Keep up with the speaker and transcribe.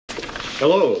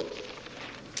Hello.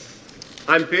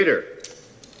 I'm Peter.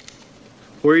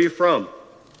 Where are you from?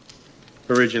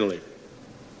 Originally.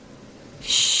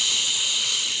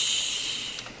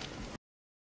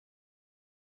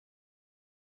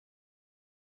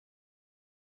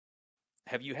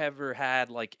 Have you ever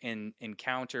had like an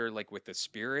encounter like with a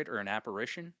spirit or an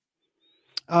apparition?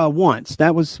 Once.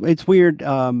 It's weird.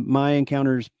 My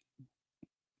encounters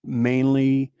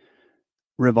mainly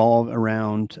revolve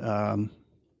around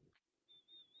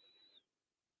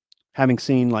having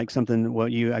seen like something,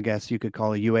 what I guess you could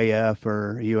call a UAF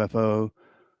or a UFO,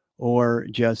 or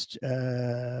just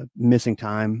missing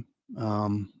time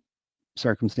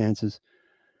circumstances.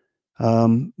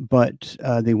 But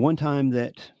the one time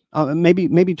that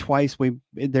maybe twice,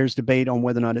 there's debate on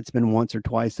whether or not it's been once or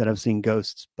twice that I've seen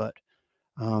ghosts. But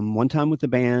one time with the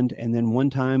band, and then one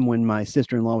time when my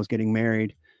sister-in-law was getting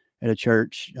married at a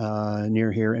church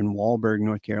near here in Walberg,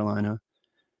 North Carolina.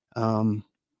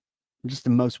 Just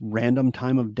the most random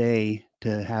time of day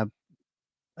to have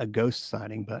a ghost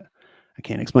sighting, but I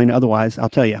can't explain it otherwise. I'll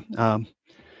tell you. Okay.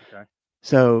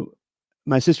 So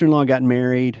my sister-in-law got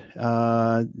married.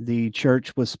 The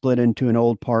church was split into an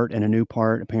old part and a new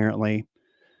part, apparently.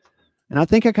 And I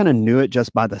think I kind of knew it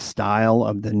just by the style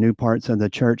of the new parts of the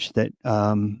church, that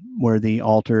where the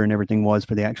altar and everything was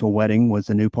for the actual wedding was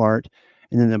the new part.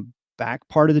 And then the back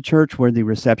part of the church where the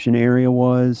reception area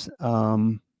was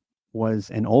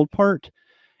an old part.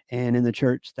 And in the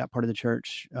church, that part of the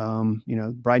church,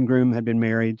 bride and groom had been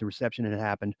married, the reception had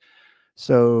happened.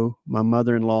 So my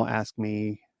mother-in-law asked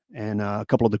me and a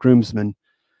couple of the groomsmen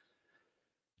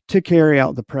to carry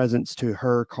out the presents to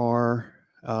her car,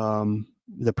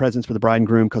 the presents for the bride and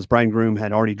groom, because bride and groom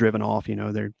had already driven off,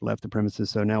 they left the premises.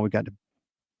 So now we got to,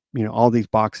 all these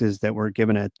boxes that were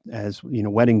given as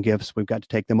wedding gifts, we've got to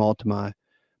take them all to my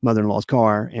mother-in-law's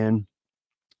car. And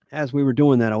as we were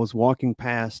doing that, I was walking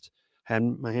past, had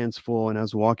my hands full, and I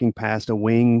was walking past a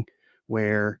wing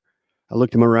where I look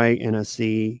to my right and I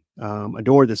see a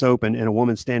door that's open and a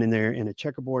woman standing there in a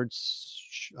checkerboard,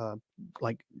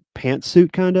 like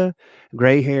pantsuit, kind of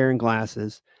gray hair and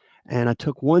glasses. And I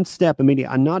took one step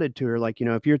immediately. I nodded to her, like,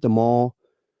 if you're at the mall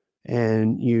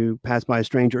and you pass by a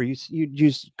stranger, you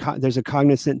just, there's a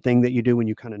cognizant thing that you do when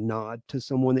you kind of nod to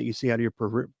someone that you see out of your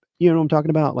periphery. You know what I'm talking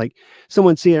about? Like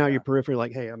someone seeing out of your periphery,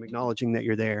 like, hey, I'm acknowledging that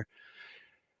you're there.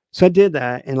 So I did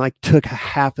that and like took a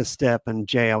half a step, and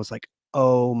Jay, I was like,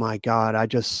 oh my God, I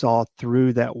just saw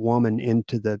through that woman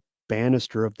into the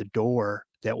banister of the door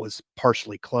that was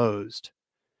partially closed.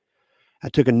 I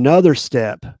took another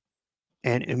step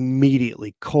and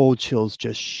immediately cold chills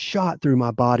just shot through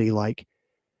my body. Like,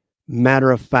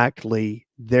 matter of factly,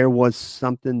 there was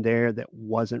something there that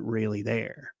wasn't really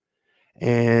there.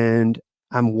 And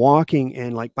I'm walking,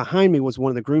 and like behind me was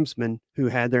one of the groomsmen who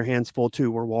had their hands full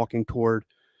too. We're walking toward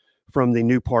from the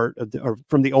new part of or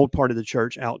from the old part of the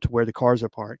church out to where the cars are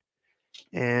parked.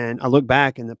 And I look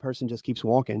back and the person just keeps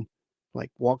walking, like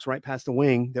walks right past the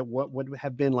wing that what would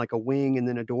have been like a wing and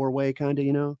then a doorway, kind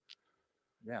of,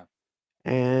 Yeah.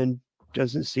 and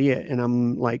doesn't see it. And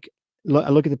I'm like, I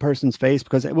look at the person's face,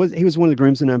 because he was one of the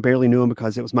groomsmen. I barely knew him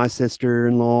because it was my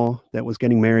sister-in-law that was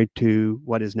getting married to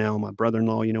what is now my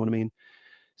brother-in-law. You know what I mean?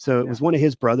 So it was one of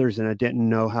his brothers, and I didn't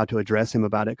know how to address him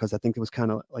about it because I think it was kind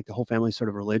of like the whole family's sort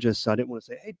of religious. So I didn't want to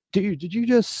say, hey, dude, did you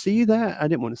just see that? I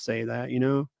didn't want to say that,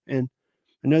 And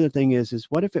another thing is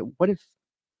what if, what if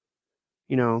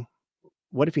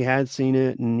he had seen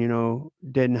it and,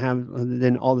 didn't have,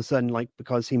 then all of a sudden, like,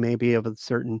 because he may be of a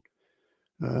certain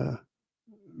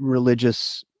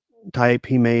religious type,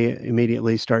 he may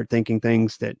immediately start thinking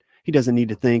things that he doesn't need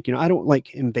to think. I don't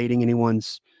like invading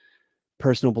anyone's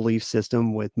personal belief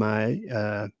system with my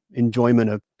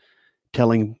enjoyment of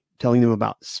telling them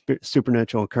about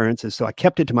supernatural occurrences. So I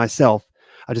kept it to myself.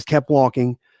 I just kept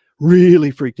walking, really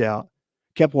freaked out,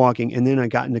 kept walking. And then I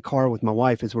got in the car with my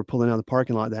wife as we're pulling out of the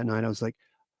parking lot that night. I was like,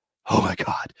 oh my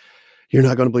God, you're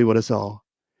not going to believe what I saw.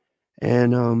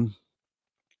 And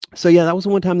so yeah, that was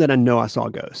the one time that I know I saw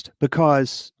a ghost,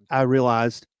 because I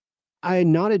realized I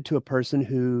nodded to a person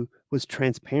who was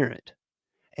transparent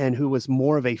and who was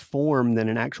more of a form than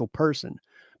an actual person.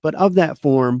 But of that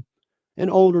form, an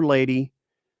older lady,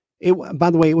 by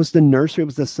the way, it was the nursery, it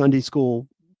was the Sunday school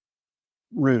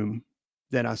room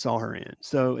that I saw her in.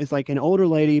 So it's like an older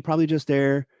lady, probably just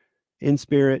there in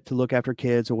spirit to look after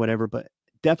kids or whatever, but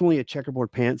definitely a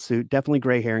checkerboard pantsuit, definitely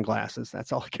gray hair and glasses.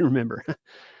 That's all I can remember.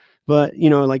 But,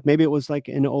 like maybe it was like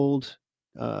an old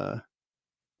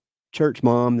church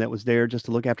mom that was there just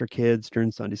to look after kids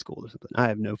during Sunday school or something. I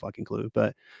have no fucking clue,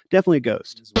 but definitely a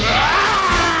ghost.